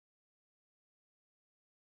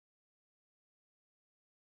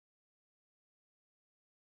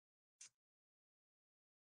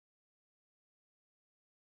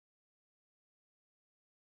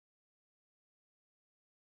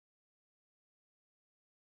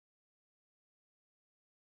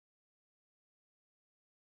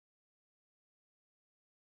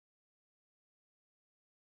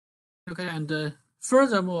 Okay, and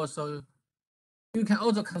furthermore, so You can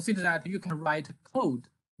also consider that you can write code,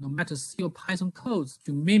 no matter C or Python codes,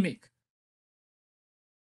 to mimic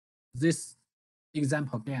this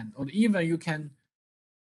example again. Or even you can,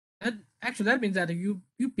 actually that means that you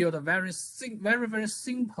build a very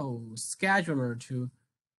simple scheduler to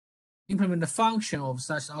implement the function of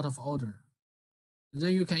such out of order.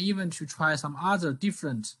 Then you can even to try some other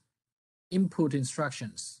different input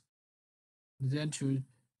instructions, then to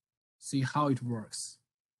see how it works.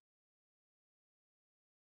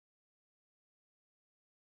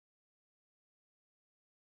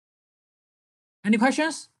 Any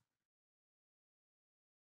questions?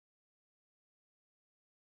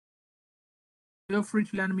 Feel free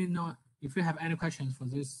to let me know if you have any questions for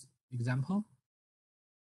this example.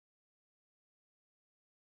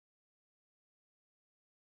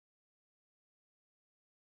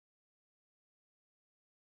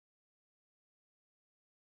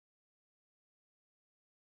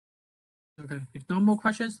 Okay, if no more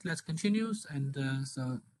questions, let's continue. And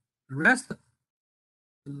so the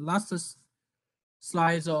last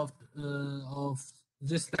slides of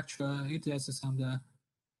this lecture, it is some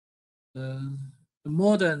the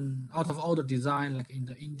modern out of order design, like in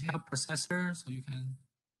the Intel processor. So you can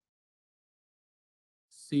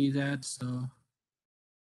see that. So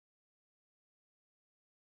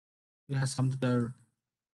we have some of the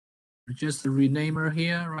just the renamer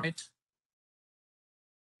here, right?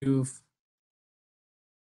 To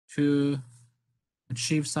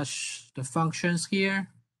achieve such the functions here.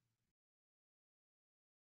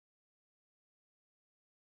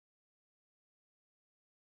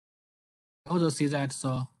 Also see that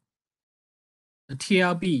so the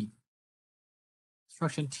TLB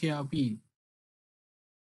instruction TLB,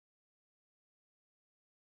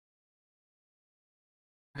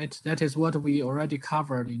 right? That is what we already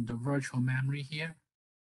covered in the virtual memory here,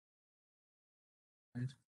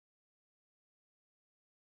 right?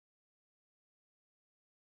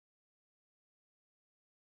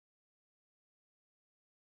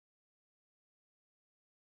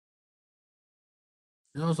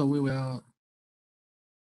 And also we will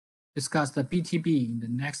discuss the BTB in the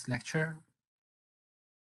next lecture.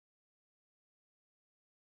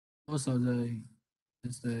 Also the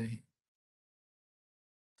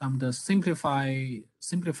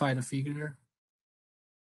simplified figure.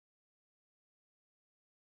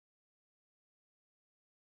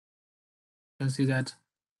 You can see that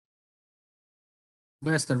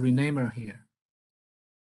where's the renamer here?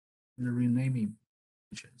 The renaming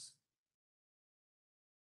features.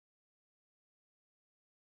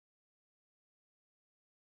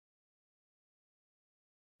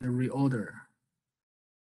 The reorder.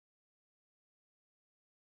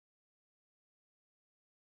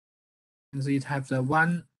 And so it has the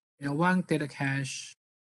one L1 data cache,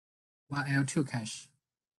 one L2 cache,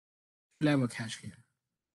 level cache here.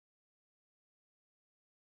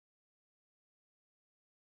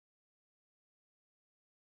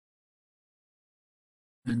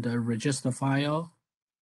 And the register file.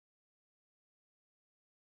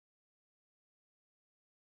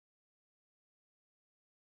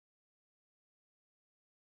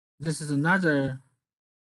 This is another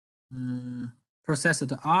processor,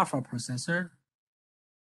 the alpha processor.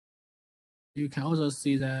 You can also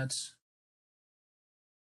see that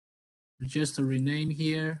just rename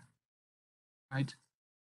here, right?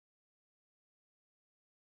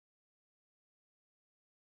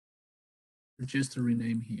 Just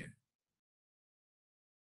rename here.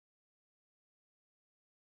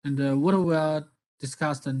 And what we'll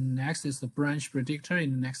discuss the next is the branch predictor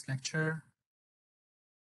in the next lecture.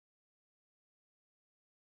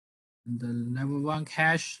 And the level 1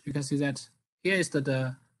 cache, you can see that here is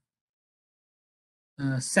the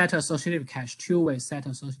set associative cache, two-way set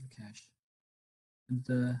associative cache. And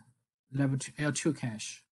the level 2 L2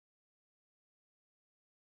 cache.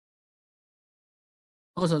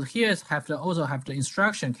 Also here also have the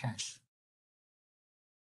instruction cache.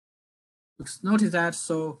 Notice that,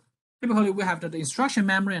 so typically we have the instruction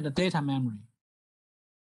memory and the data memory.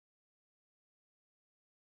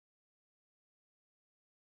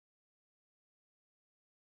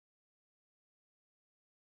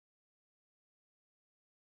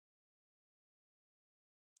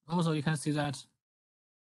 Also, you can see that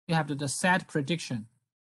you have the set prediction.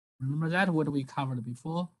 Remember that what we covered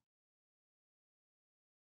before?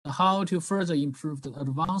 How to further improve the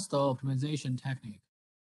advanced optimization technique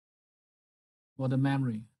for the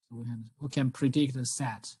memory. So we can predict the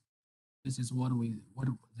set. This is what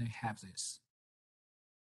they have this.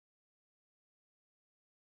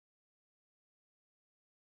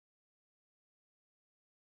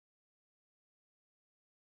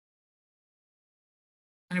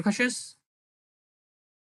 Any questions?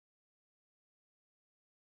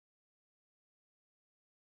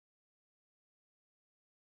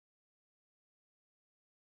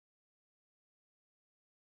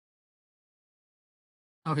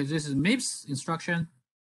 Okay, this is MIPS instruction,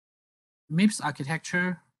 MIPS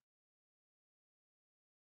architecture,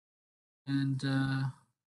 and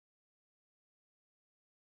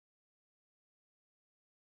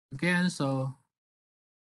again, so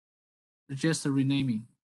just renaming.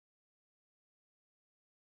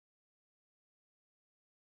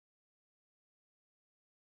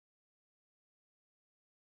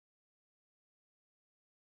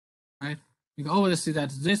 Right? You can always see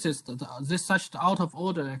that this is this such out of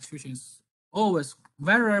order execution is always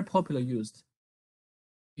very popular used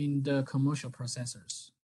in the commercial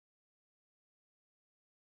processors.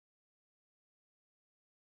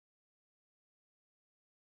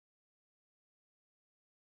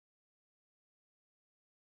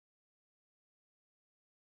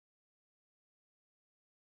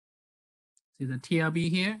 See the TLB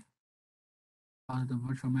here on the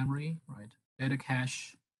virtual memory, right? Data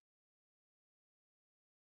cache,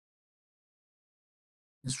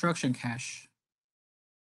 instruction cache.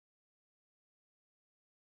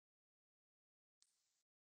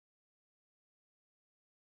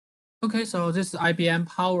 Okay, so this is IBM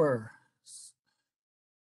Power.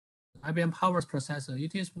 IBM Power's processor.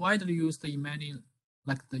 It is widely used in many,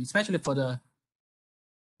 especially for the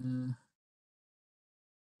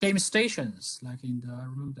game stations, like in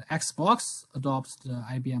the Xbox adopts the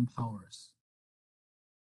IBM Powers.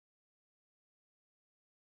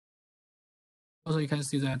 Also, you can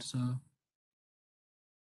see that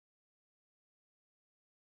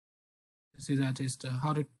is the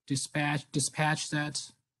how to dispatch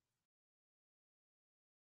that.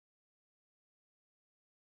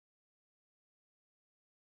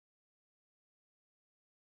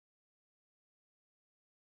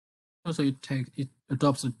 Also, it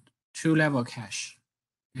adopts a 2-level cache,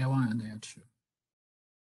 L1 and L2.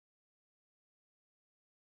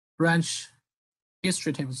 Branch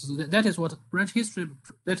history tables. So that is what branch history.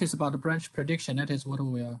 That is about the branch prediction. That is what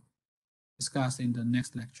we will discuss in the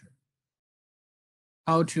next lecture.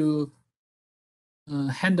 How to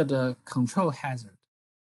handle the control hazard.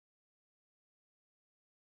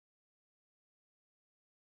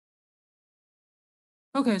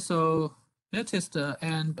 Okay, so that is the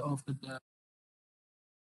end of the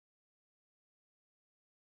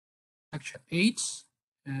lecture 8,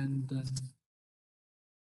 and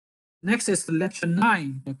next is the lecture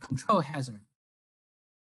 9, the control hazard.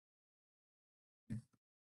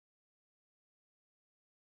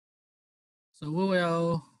 So we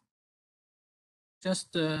will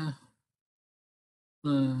just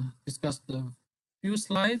discuss the few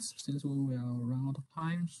slides since we will run out of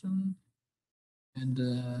time soon. And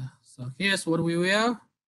so here's what we will.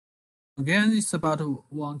 Again, it's about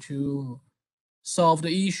want to solve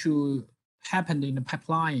the issue happened in the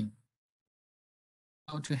pipeline.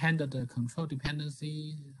 How to handle the control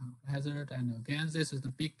dependency hazard. And again, this is the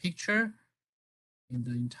big picture in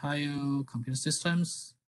the entire computer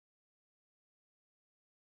systems.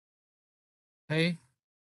 Okay.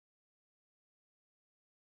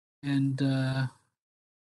 And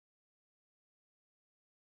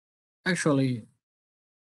actually,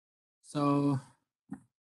 so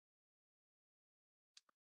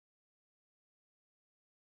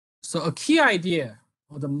a key idea,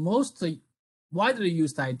 or the most widely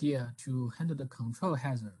used idea to handle the control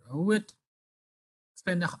hazard, I would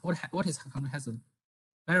explain what is control hazard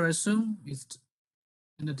very soon.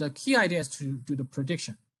 And the key idea is to do the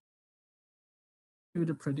prediction. Do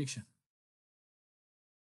the prediction.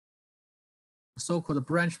 So-called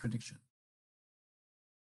branch prediction.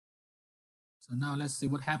 So now let's see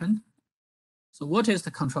what happened. So what is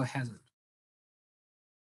the control hazard?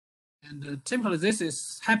 And typically this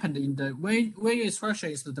is happened in the when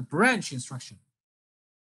instruction is the branch instruction,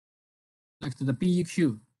 like the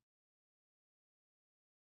BEQ.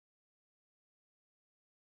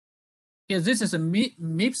 Here, this is a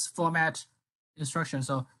MIPS format instruction.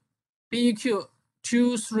 So BEQ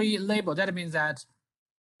 2-3 label. That means that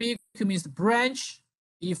BEQ means branch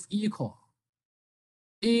if equal.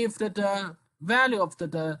 If the value of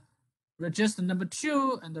the register number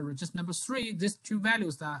 2 and the register number 3, these two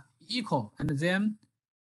values are equal, and then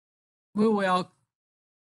we will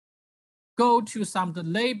go to some the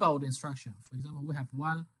labeled instruction. For example, we have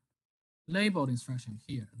one labeled instruction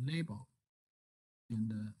here, label,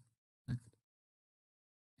 and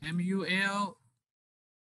MUL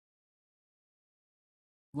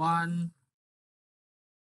 1,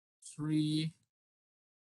 3,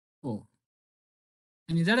 4.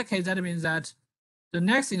 And in that case, that means that the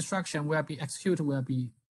next instruction will be executed will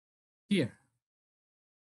be here.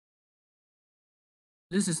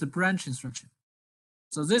 This is the branch instruction.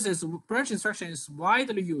 So this is branch instruction is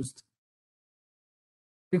widely used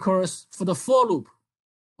because for the for loop,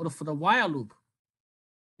 or for the while loop,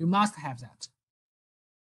 you must have that.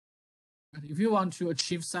 But if you want to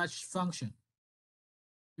achieve such function,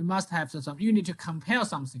 you must have some. You need to compare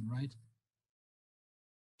something, right?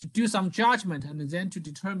 To do some judgment and then to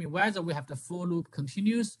determine whether we have the for loop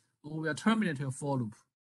continues or we are terminating a for loop.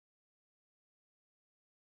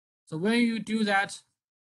 So when you do that,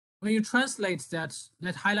 when you translate that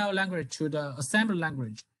high-level language to the assembly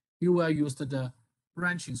language, you will use the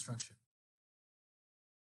branch instruction.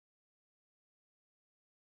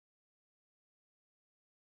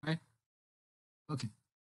 Right? Okay.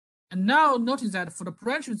 And now notice that for the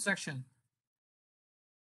branch instruction,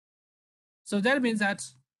 so that means that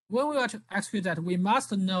when we are to execute that, we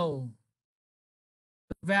must know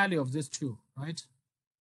the value of these two, right?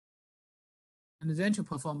 And then to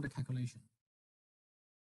perform the calculation.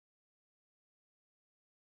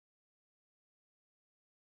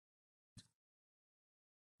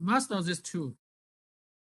 Must know these two.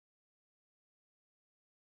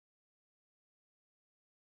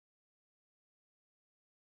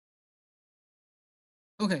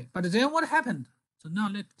 Okay, but then what happened? So now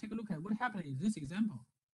let's take a look at what happened in this example.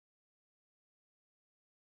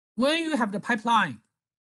 When you have the pipeline,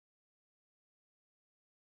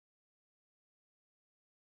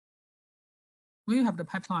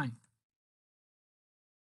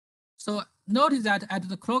 so notice that at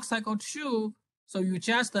the clock cycle 2, so you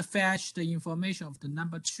just fetch the information of the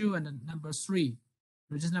number 2 and the number 3,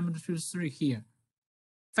 register number 2 3 here.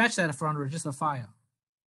 Fetch that from the register file,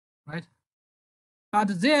 right?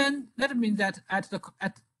 But then that means that as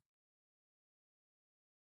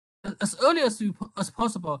early as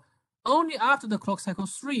possible, only after the clock cycle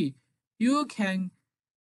 3, you can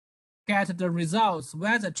get the results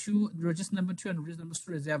whether register number 2 and register number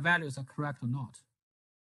 3, their values are correct or not.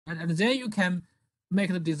 And then you can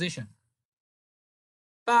make the decision.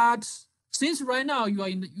 But since right now you are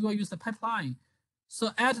using the pipeline,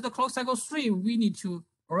 so at the clock cycle 3, we need to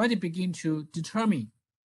already begin to determine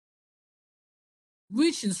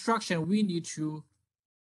which instruction we need to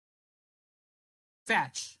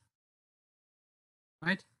fetch,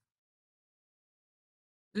 right?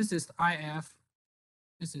 This is IF,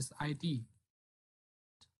 this is ID.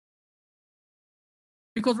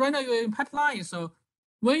 Because right now you're in pipeline, so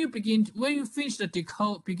when you finish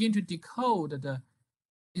the begin to decode the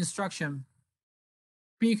instruction,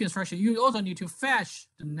 BQ instruction, you also need to fetch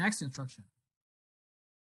the next instruction.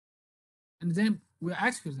 And then we'll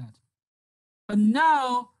execute that. But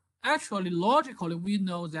now, actually, logically, we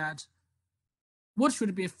know that what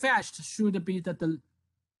should be fetched should be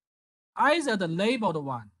either the labeled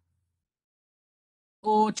one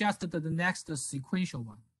or just the next sequential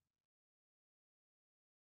one,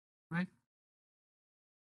 right?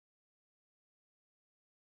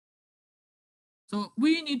 So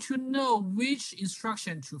we need to know which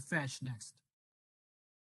instruction to fetch next.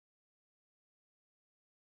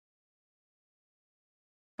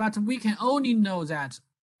 But we can only know that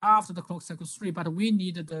after the clock cycle 3, but we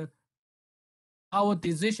need our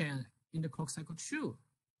decision in the clock cycle 2.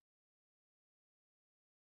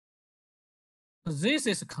 So this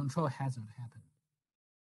is a control hazard happen.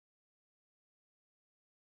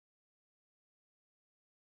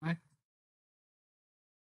 Right?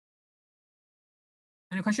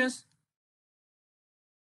 Any questions?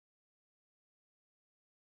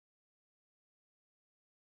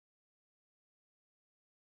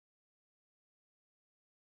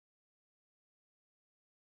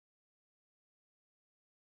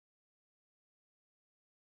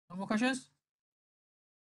 No more questions?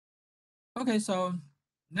 Okay, so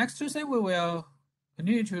next Tuesday we will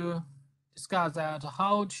continue to discuss that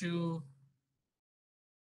how to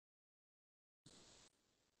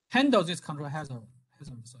handle this control hazard.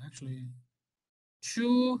 So actually,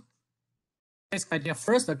 two basic idea.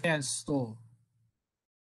 First, again, store.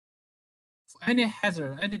 For any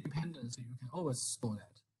hazard, any dependency, you can always store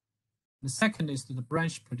that. The second is the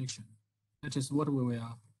branch prediction. That is what we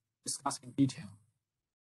will discuss in detail.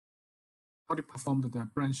 How to perform the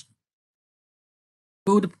branch,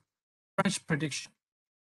 good branch prediction,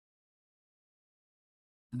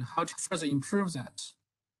 and how to further improve that.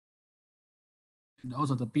 And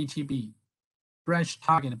also the BTB, branch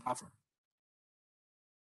target buffer.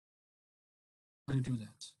 How to do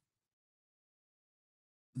that.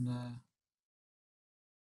 And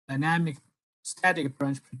dynamic, static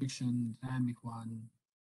branch prediction, dynamic one.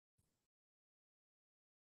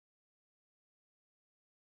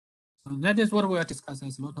 So that is what we are discussing.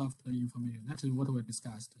 There's a lot of the information. That is what we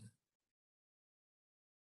discussed.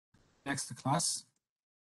 Next class.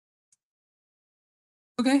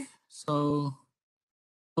 Okay, so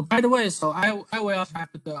by the way, so I will have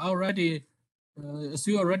already as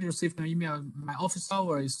you already received an email, my office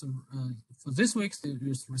hour is for this week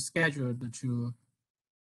is rescheduled to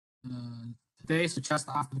today is just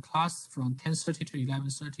after the class from 10:30 to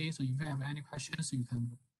 11:30. So if you have any questions,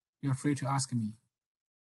 you're free to ask me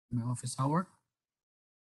in my office hour.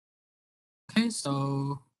 Okay,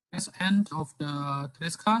 so that's the end of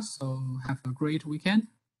today's class. So have a great weekend.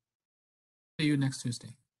 See you next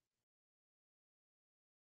Tuesday.